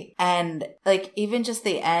perfectly. And like even just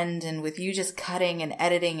the end, and with you just cutting and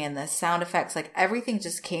editing and the sound effects, like everything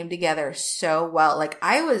just came together so well. Like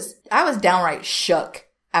I was downright shook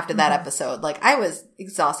after that episode. Like I was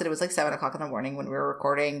exhausted. It was like 7:00 in the morning when we were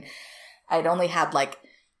recording. I'd only had like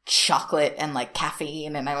chocolate and like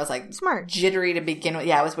caffeine, and I was like smart jittery to begin with.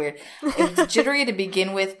 Yeah, it was weird. It was jittery to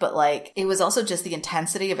begin with, but like it was also just the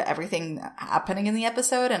intensity of everything happening in the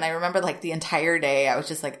episode. And I remember like the entire day I was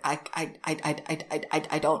just like, I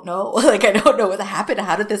don't know. Like I don't know what happened.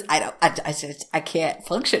 How did this? I can't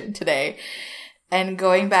function today. And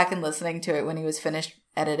going back and listening to it when he was finished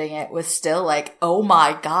editing it was still like, oh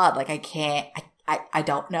my god, like I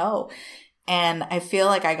don't know. And I feel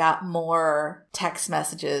like I got more text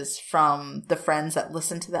messages from the friends that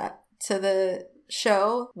listened to the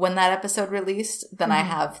show when that episode released than I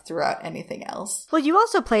have throughout anything else. Well, you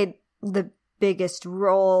also played the biggest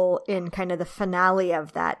role in kind of the finale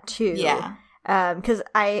of that too. Yeah. Because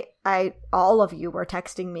all of you were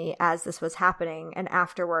texting me as this was happening and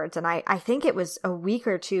afterwards, and I think it was a week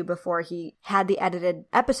or 2 before he had the edited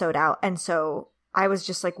episode out, and so I was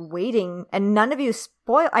just like waiting, and none of you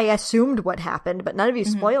I assumed what happened, but none of you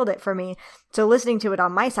spoiled it for me. So listening to it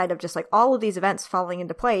on my side of just like all of these events falling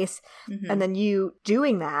into place, and then you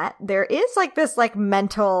doing that, there is like this like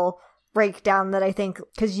mental breakdown that I think,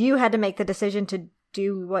 because you had to make the decision to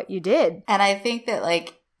do what you did. And I think that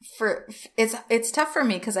like it's tough for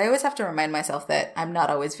me because I always have to remind myself that I'm not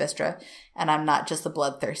always Vistra and I'm not just a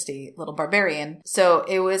bloodthirsty little barbarian. So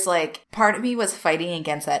it was like part of me was fighting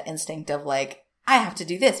against that instinct of like, I have to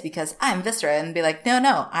do this because I'm Vistra, and be like,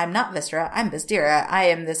 no, I'm not Vistra. I'm Vistira. I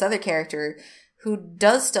am this other character who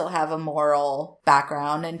does still have a moral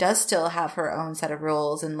background and does still have her own set of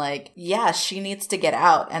rules. And like, yeah, she needs to get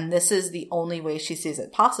out. And this is the only way she sees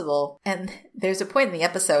it possible. And there's a point in the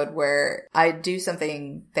episode where I do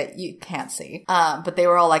something that you can't see. But they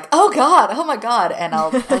were all like, oh God, oh my God. And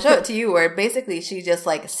I'll show it to you, where basically she just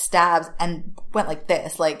like stabs and went like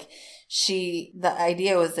this. Like, the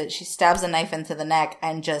idea was that she stabs a knife into the neck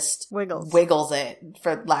and just wiggles it,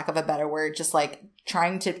 for lack of a better word, just like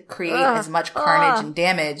trying to create as much carnage and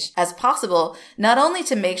damage as possible, not only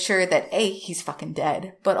to make sure that he's fucking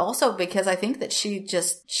dead, but also because I think that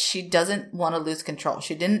she doesn't want to lose control.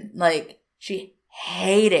 She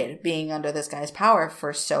hated being under this guy's power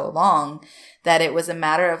for so long that it was a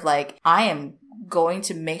matter of like, I am going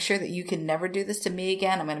to make sure that you can never do this to me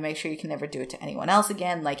again. I'm going to make sure you can never do it to anyone else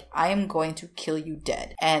again. Like, I am going to kill you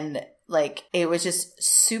dead. And like, it was just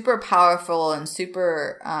super powerful and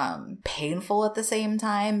super painful at the same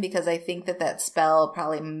time, because I think that spell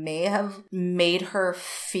probably may have made her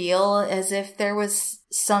feel as if there was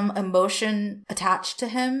some emotion attached to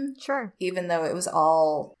him. Sure. Even though it was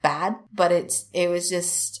all bad. But it was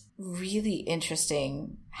just really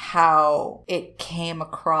interesting how it came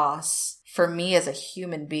across for me as a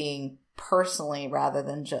human being personally, rather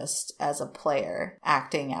than just as a player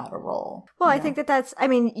acting out a role. Well, I think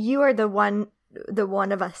you are the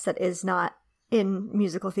one of us that is not in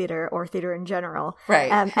musical theater or theater in general. Right.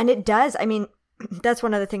 And it does, that's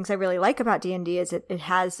one of the things I really like about D&D is it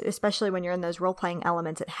has, especially when you're in those role-playing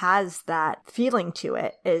elements, it has that feeling to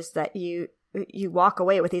it, is that you walk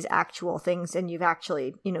away with these actual things and you've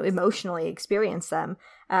actually, emotionally experienced them.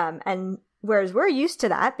 And whereas we're used to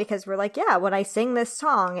that because we're like, yeah, when I sing this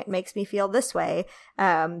song, it makes me feel this way.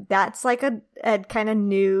 That's like a kind of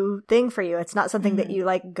new thing for you. It's not something that you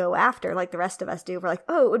like go after like the rest of us do. We're like,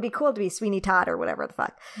 oh, it would be cool to be Sweeney Todd or whatever the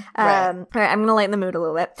fuck. Right. All right, I'm going to lighten the mood a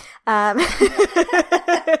little bit.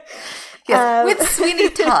 Yes, with Sweeney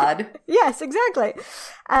Todd. Yes, exactly.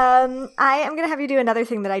 I am going to have you do another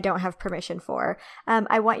thing that I don't have permission for.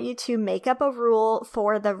 I want you to make up a rule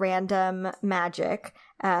for the random magic,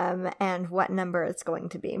 and what number it's going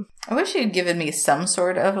to be. I wish you'd given me some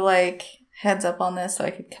sort of like heads up on this so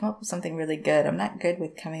I could come up with something really good. I'm not good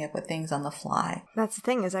with coming up with things on the fly. That's the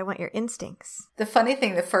thing, is I want your instincts. The funny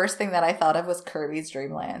thing, the first thing that I thought of was Kirby's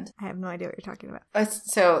Dream Land. I have no idea what you're talking about.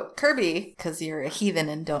 So Kirby, because you're a heathen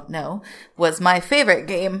and don't know, was my favorite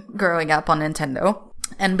game growing up on Nintendo.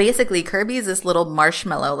 And basically Kirby is this little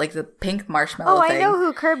marshmallow, like the pink marshmallow thing. I know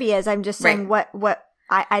who Kirby is. I'm just saying what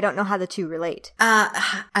I don't know how the two relate.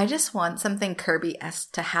 I just want something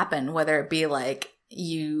Kirby-esque to happen, whether it be like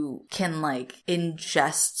you can like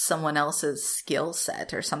ingest someone else's skill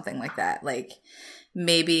set or something like that. Like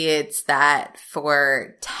maybe it's that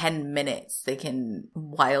for 10 minutes they can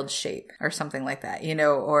wild shape or something like that,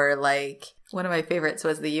 or like one of my favorites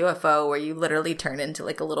was the UFO where you literally turn into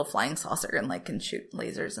like a little flying saucer and like can shoot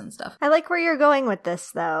lasers and stuff. I like where you're going with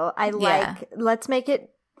this though. Let's make it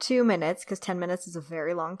 2 minutes, because 10 minutes is a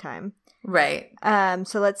very long time. Right.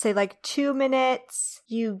 So let's say like 2 minutes,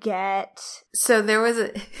 you get... So there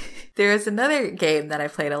was another game that I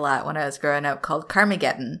played a lot when I was growing up called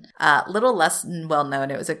Carmageddon. Little less well known.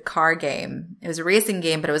 It was a car game. It was a racing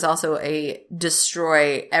game, but it was also a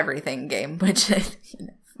destroy everything game, which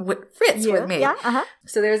fits with me. Yeah, uh-huh.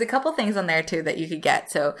 So there was a couple things on there too that you could get.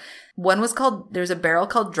 So one was there's a barrel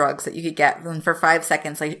called drugs that you could get, and for 5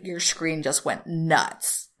 seconds, like your screen just went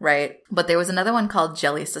nuts. Right. But there was another one called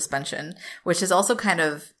Jelly Suspension, which is also kind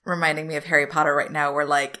of reminding me of Harry Potter right now, where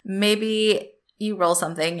like maybe you roll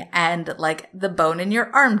something and like the bone in your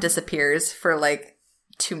arm disappears for like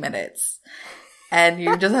 2 minutes. And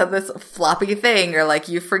you just have this floppy thing, or like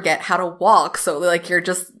you forget how to walk. So like you're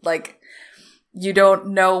just like, you don't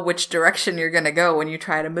know which direction you're going to go when you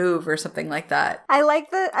try to move or something like that. I like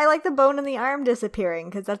the bone in the arm disappearing,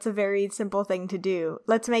 because that's a very simple thing to do.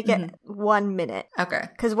 Let's make it 1 minute. Okay.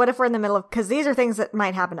 Because what if we're in the middle of... Because these are things that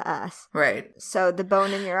might happen to us. Right. So the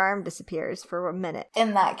bone in your arm disappears for a minute.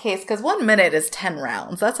 In that case, because 1 minute is 10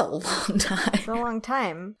 rounds. That's a long time. It's a long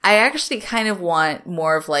time. I actually kind of want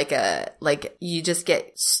more of like you just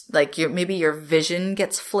get, like maybe your vision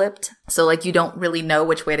gets flipped. So like you don't really know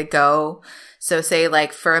which way to go. So say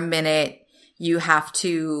like for a minute, you have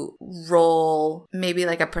to roll maybe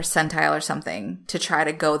like a percentile or something to try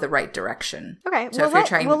to go the right direction. Okay. So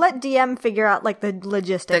we'll let DM figure out like the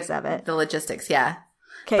logistics of it. The logistics, yeah.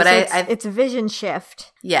 Okay, but so it's vision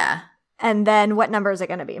shift. Yeah. And then what number is it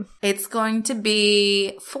going to be? It's going to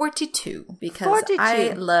be 42 because 42.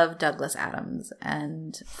 I love Douglas Adams,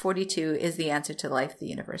 and 42 is the answer to life, the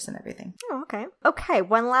universe, and everything. Oh, okay. Okay,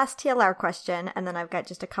 one last TLR question, and then I've got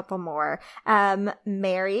just a couple more.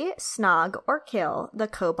 Marry, snog, or kill the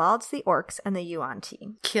kobolds, the orcs, and the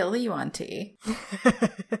Yuan-Ti. Kill the Yuan-Ti.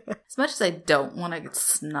 As much as I don't want to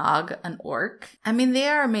snog an orc, I mean, they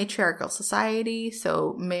are a matriarchal society,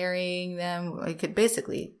 so marrying them, I could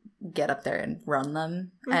basically get up there and run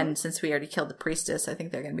them. Mm-hmm. And since we already killed the priestess, I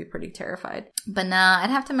think they're going to be pretty terrified. But nah,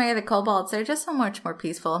 I'd have to marry the kobolds. They're just so much more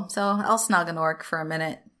peaceful. So I'll snog an orc for a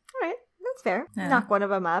minute. All right, that's fair. Yeah. Knock one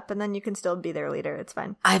of them up, and then you can still be their leader. It's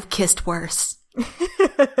fine. I've kissed worse.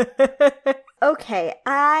 Okay,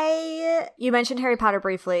 you mentioned Harry Potter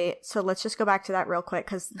briefly, so let's just go back to that real quick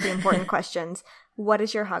because the important questions. What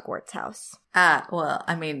is your Hogwarts house? Well,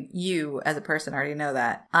 I mean, you as a person already know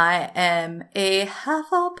that. I am a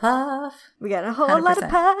Hufflepuff. We got a whole 100%. Lot of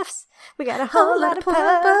puffs. We got a whole lot of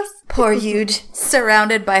puffs. Poor Huge,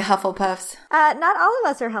 surrounded by Hufflepuffs. Not all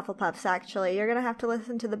of us are Hufflepuffs, actually. You're going to have to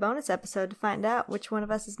listen to the bonus episode to find out which one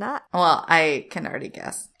of us is not. Well, I can already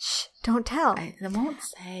guess. Shh, don't tell. I won't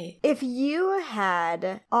say. If you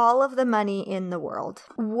had all of the money in the world,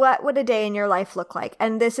 what would a day in your life look like?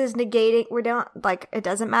 And this is negating, it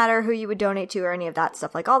doesn't matter who you would donate to or any of that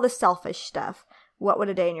stuff, like all the selfish stuff. What would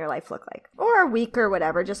a day in your life look like? Or a week or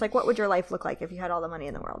whatever. Just like, what would your life look like if you had all the money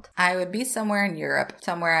in the world? I would be somewhere in Europe,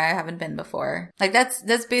 somewhere I haven't been before. Like, that's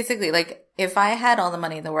basically, like, if I had all the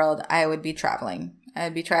money in the world, I would be traveling.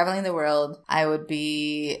 I'd be traveling the world. I would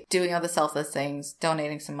be doing all the selfless things,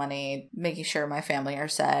 donating some money, making sure my family are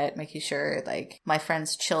set, making sure, like, my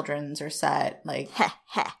friends' children's are set. Like,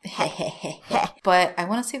 but I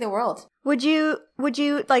want to see the world. Would you,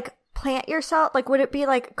 like, plant yourself? Like, would it be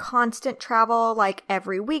like constant travel, like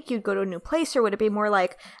every week you'd go to a new place, or would it be more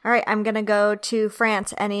like, all right, I'm gonna go to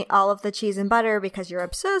France and eat all of the cheese and butter because you're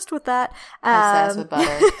obsessed with that? Obsessed with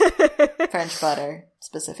butter. French butter,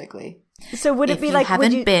 specifically. So would it be like, if you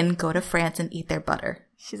haven't been, go to France and eat their butter.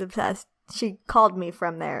 She's obsessed. She called me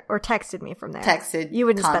from there, or texted me from there. Texted. You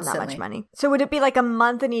wouldn't constantly. Spend that much money. So would it be like a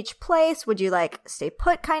month in each place? Would you like stay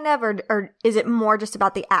put kind of, or is it more just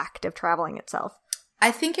about the act of traveling itself?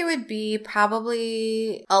 I think it would be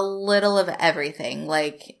probably a little of everything,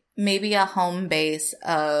 like maybe a home base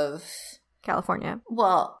of California.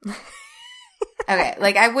 Well, okay,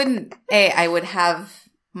 like I would have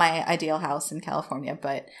my ideal house in California,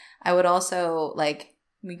 but I would also, like,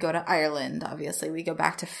 we go to Ireland, obviously. We go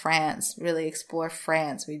back to France, really explore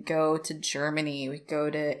France. We'd go to Germany. We'd go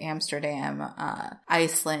to Amsterdam,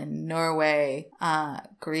 Iceland, Norway,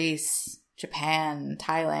 Greece, Japan,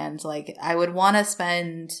 Thailand. Like, I would want to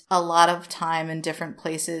spend a lot of time in different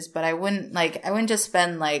places, but I wouldn't just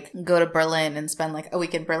spend, like, go to Berlin and spend like a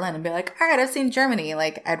week in Berlin and be like, all right, I've seen Germany.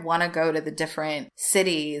 Like, I'd want to go to the different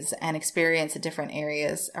cities and experience the different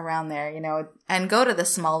areas around there, you know, and go to the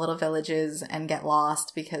small little villages and get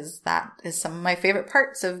lost, because that is some of my favorite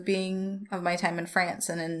parts of my time in France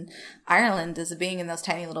and in Ireland, is being in those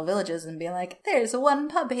tiny little villages and being like, there's one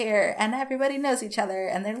pub here and everybody knows each other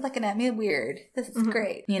and they're looking at me weird. This is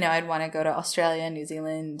great. You know, I'd want to go to Australia, New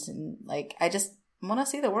Zealand, and like, I just want to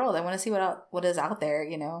see the world. I want to see what is out there,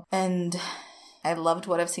 you know. And I loved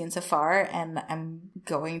what I've seen so far, and I'm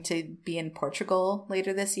going to be in Portugal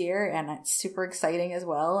later this year, and it's super exciting as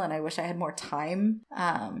well, and I wish I had more time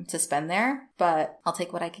to spend there, but I'll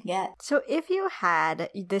take what I can get. So if you had,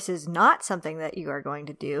 this is not something that you are going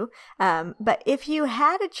to do, but if you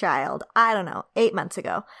had a child, I don't know, 8 months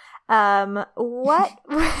ago, what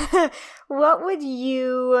would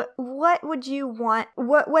you want?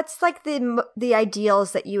 What's like the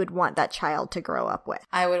ideals that you would want that child to grow up with?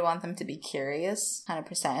 I would want them to be curious,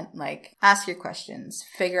 100%. Like, ask your questions,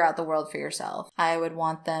 figure out the world for yourself. I would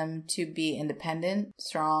want them to be independent,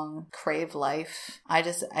 strong, crave life. I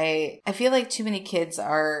feel like too many kids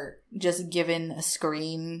are just given a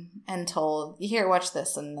screen and told, here, watch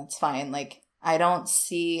this, and that's fine. Like, I don't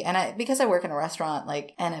see, because I work in a restaurant,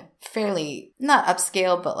 like, and a fairly, not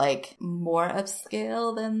upscale, but like more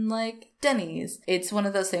upscale than like Denny's. It's one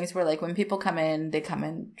of those things where, like, when people come in, they come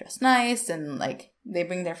in dressed nice and like they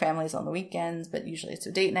bring their families on the weekends, but usually it's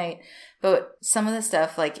a date night. But some of the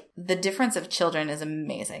stuff, like, the difference of children is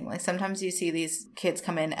amazing. Like, sometimes you see these kids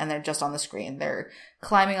come in and they're just on the screen. They're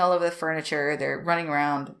climbing all over the furniture. They're running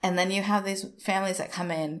around. And then you have these families that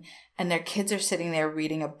come in and their kids are sitting there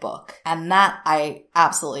reading a book. And that I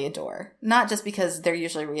absolutely adore. Not just because they're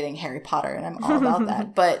usually reading Harry Potter and I'm all about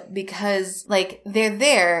that, but because, like, they're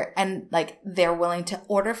there and, like, they're willing to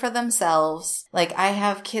order for themselves. Like, I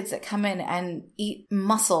have kids that come in and eat eat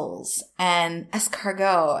mussels and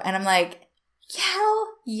escargot. And I'm like, hell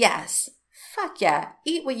yes. Fuck yeah.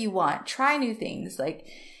 Eat what you want. Try new things. Like,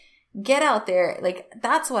 get out there. Like,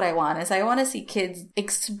 that's what I want, is I want to see kids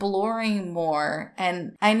exploring more.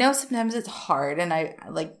 And I know sometimes it's hard. And I,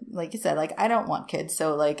 like you said, like, I don't want kids.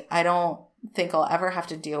 So, like, I don't think I'll ever have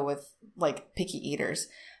to deal with, like, picky eaters.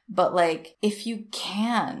 But, like, if you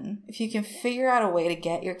can figure out a way to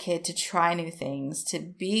get your kid to try new things, to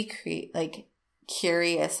be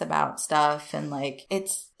curious about stuff, and, like,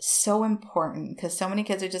 it's so important, because so many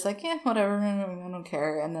kids are just like, yeah, whatever, I don't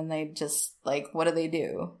care. And then they just, like, what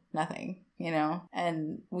do? Nothing, you know?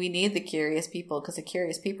 And we need the curious people, because the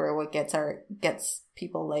curious people are what gets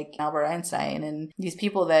people like Albert Einstein and these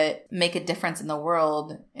people that make a difference in the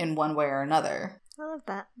world in one way or another. I love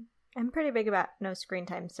that. I'm pretty big about no screen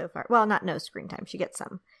time so far. Well, not no screen time. She gets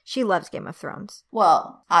some. She loves Game of Thrones.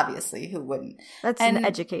 Well, obviously, who wouldn't? That's an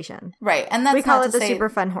education. Right. And that's we call it the super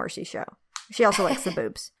fun horsey show. She also likes the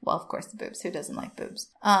boobs. Well, of course, the boobs. Who doesn't like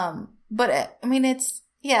boobs? But I mean, it's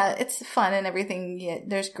fun and everything. Yeah,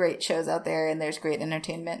 there's great shows out there and there's great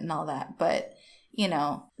entertainment and all that. But, you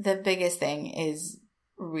know, the biggest thing is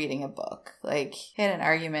reading a book. Like, I had an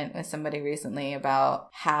argument with somebody recently about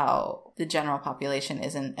how the general population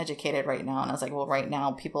isn't educated right now. And I was like, well, right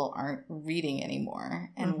now people aren't reading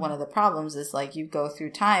anymore. And one of the problems is, like, you go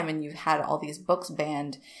through time and you've had all these books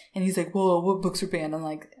banned. And he's like, well, what books are banned? I'm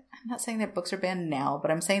like, I'm not saying that books are banned now,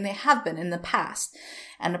 but I'm saying they have been in the past.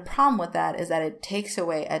 And the problem with that is that it takes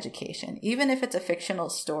away education. Even if it's a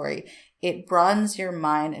fictional story, it broadens your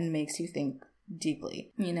mind and makes you think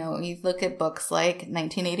deeply. You know, you look at books like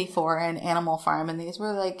 1984 and Animal Farm, and these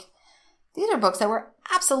are books that were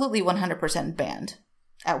absolutely 100% banned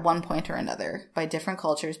at one point or another by different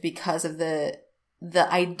cultures because of the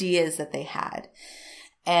ideas that they had.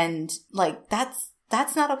 And, like, that's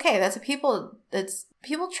not okay. That's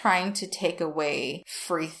people trying to take away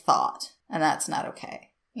free thought, and that's not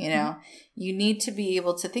okay. You know, you need to be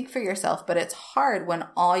able to think for yourself, but it's hard when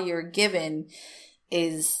all you're given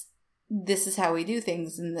is, this is how we do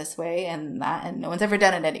things in this way and that, and no one's ever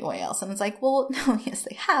done it anyway else. And it's like, well, no, yes,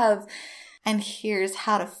 they have. And here's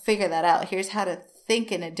how to figure that out. Here's how to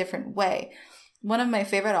think in a different way. One of my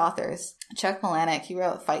favorite authors, Chuck Palahniuk, he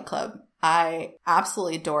wrote Fight Club. I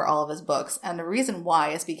absolutely adore all of his books. And the reason why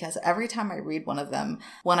is because every time I read one of them,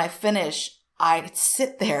 when I finish, I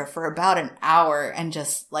sit there for about an hour and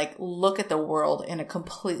just, like, look at the world in a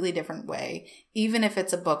completely different way, even if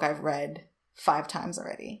it's a book I've read 5 times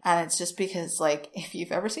already. And it's just because, like, if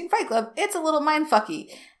you've ever seen Fight Club, it's a little mindfucky.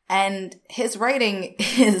 And his writing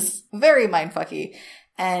is very mindfucky.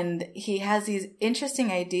 And he has these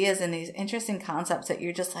interesting ideas and these interesting concepts that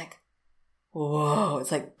you're just like, whoa.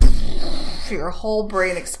 It's like, your whole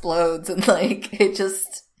brain explodes, and, like, it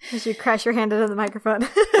just... As you crash your hand into the microphone.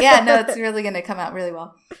 Yeah, no, it's really going to come out really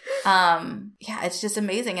well. Yeah, it's just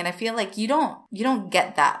amazing. And I feel like you don't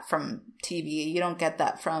get that from TV. You don't get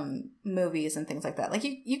that from movies and things like that. Like,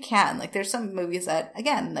 you can. Like, there's some movies that,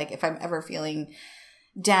 again, like, if I'm ever feeling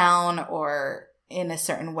down or in a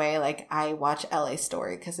certain way, like, I watch LA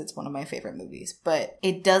Story because it's one of my favorite movies. But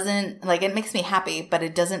it doesn't, like, it makes me happy, but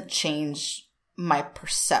it doesn't change my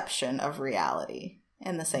perception of reality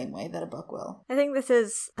in the same way that a book will. I think this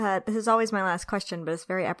is always my last question, but it's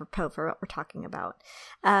very apropos for what we're talking about.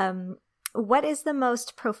 What is the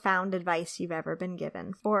most profound advice you've ever been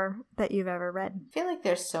given or that you've ever read? I feel like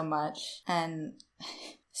there's so much. And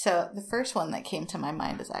so the first one that came to my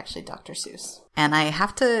mind is actually Dr. Seuss. And I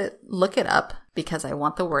have to look it up because I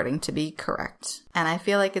want the wording to be correct. And I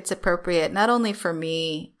feel like it's appropriate not only for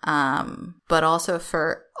me, but also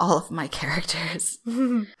for all of my characters.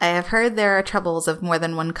 I have heard there are troubles of more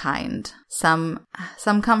than one kind. Some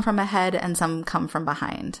come from ahead and some come from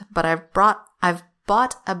behind. But I've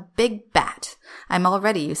bought a big bat. I'm all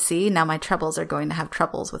ready, you see. Now my troubles are going to have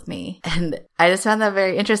troubles with me. And I just found that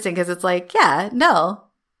very interesting because it's like, yeah, no.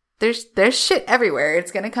 There's shit everywhere.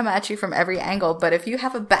 It's going to come at you from every angle. But if you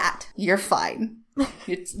have a bat, you're fine.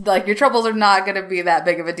 It's like, your troubles are not going to be that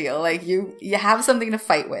big of a deal. Like, you have something to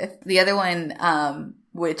fight with. The other one,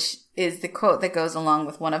 which is the quote that goes along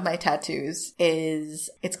with one of my tattoos,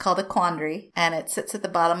 it's called a quandary, and it sits at the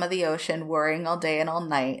bottom of the ocean worrying all day and all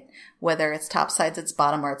night, whether its top side's its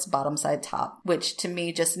bottom or its bottom side top, which to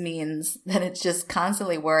me just means that it's just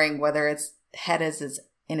constantly worrying whether its head is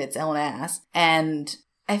in its own ass. And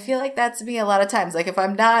I feel like that's me a lot of times. Like, if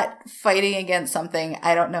I'm not fighting against something,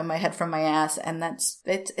 I don't know my head from my ass, and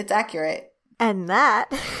it's accurate. And that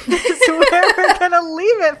is where we're going to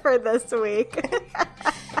leave it for this week.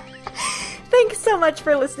 Thanks so much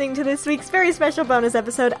for listening to this week's very special bonus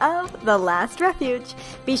episode of The Last Refuge.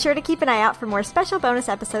 Be sure to keep an eye out for more special bonus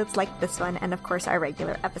episodes like this one, and of course our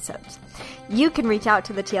regular episodes. You can reach out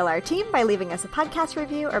to the TLR team by leaving us a podcast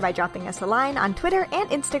review or by dropping us a line on Twitter and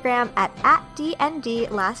Instagram at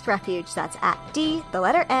 @DND Last Refuge. That's @D, the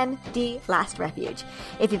letter N, D, Last Refuge.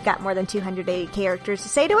 If you've got more than 280 characters to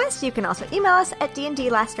say to us, you can also email us at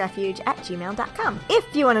dndlastrefuge@gmail.com.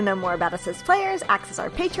 If you want to know more about us as players, access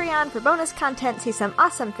our Patreon for bonus content, see some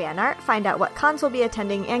awesome fan art, find out what cons we'll be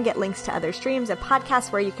attending, and get links to other streams and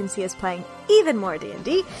podcasts where you can see us playing even more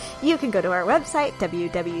D&D, you can go to our website,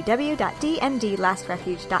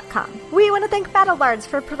 www.dndlastrefuge.com. We want to thank BattleBards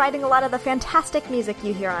for providing a lot of the fantastic music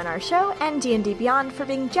you hear on our show, and D&D Beyond for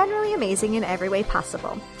being generally amazing in every way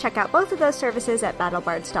possible. Check out both of those services at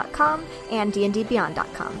battlebards.com and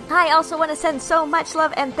dndbeyond.com. I also want to send so much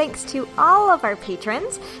love and thanks to all of our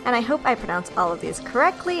patrons, and I hope I pronounce all of these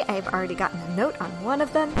correctly. I've already gotten a note on one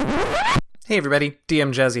of them. Hey everybody,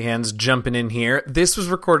 DM Jazzy Hands jumping in here. This was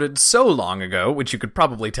recorded so long ago, which you could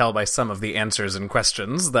probably tell by some of the answers and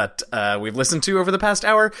questions that we've listened to over the past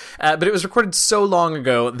hour, but it was recorded so long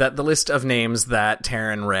ago that the list of names that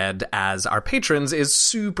Taryn read as our patrons is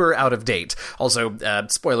super out of date. Also,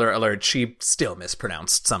 spoiler alert, she still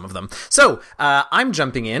mispronounced some of them. So, I'm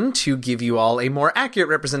jumping in to give you all a more accurate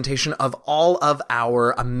representation of all of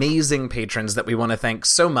our amazing patrons that we want to thank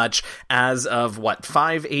so much as of,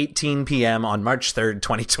 5:18 p.m. on March 3rd,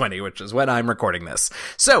 2020, which is when I'm recording this.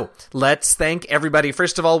 So, let's thank everybody.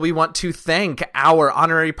 First of all, we want to thank our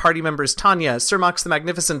honorary party members Tanya, Sir Mox the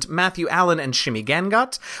Magnificent, Matthew Allen, and Shimmy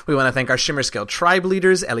Gangot. We want to thank our Shimmerscale tribe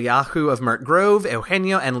leaders, Eliahu of Mert Grove,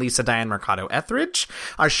 Eugenio, and Lisa Diane Mercado Etheridge.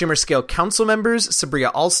 Our Shimmerscale council members, Sabria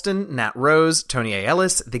Alston, Nat Rose, Tony A.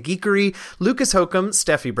 Ellis, The Geekery, Lucas Hokum,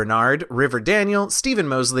 Steffi Bernard, River Daniel, Stephen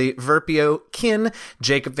Mosley, Verpio, Kin,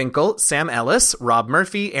 Jacob Finkel, Sam Ellis, Rob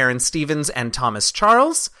Murphy, Aaron Stevens, and Thomas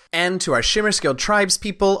Charles. And to our Shimmerscale tribes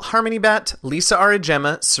people, Harmony Bat, Lisa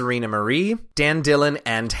Arajema, Serena Marie, Dan Dillon,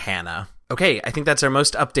 and Hannah. Okay, I think that's our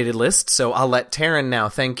most updated list, so I'll let Taryn now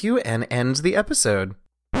thank you and end the episode.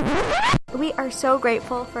 We are so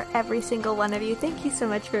grateful for every single one of you. Thank you so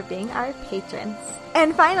much for being our patrons.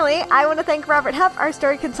 And finally, I want to thank Robert Huff, our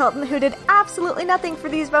story consultant, who did absolutely nothing for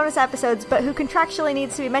these bonus episodes, but who contractually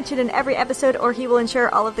needs to be mentioned in every episode or he will ensure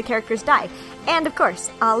all of the characters die. And of course,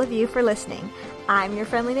 all of you for listening. I'm your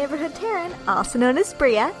friendly neighborhood Taryn, also known as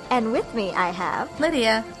Bria, and with me I have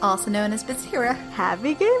Lydia, also known as Bazira.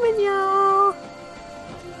 Happy gaming, y'all!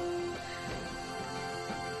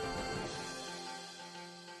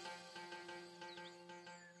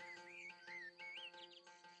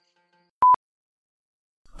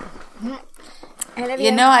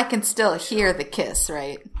 You know I can still hear the kiss,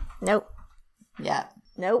 right? Nope. Yeah.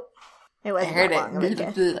 Nope. It wasn't I heard that long of a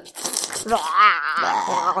kiss. it.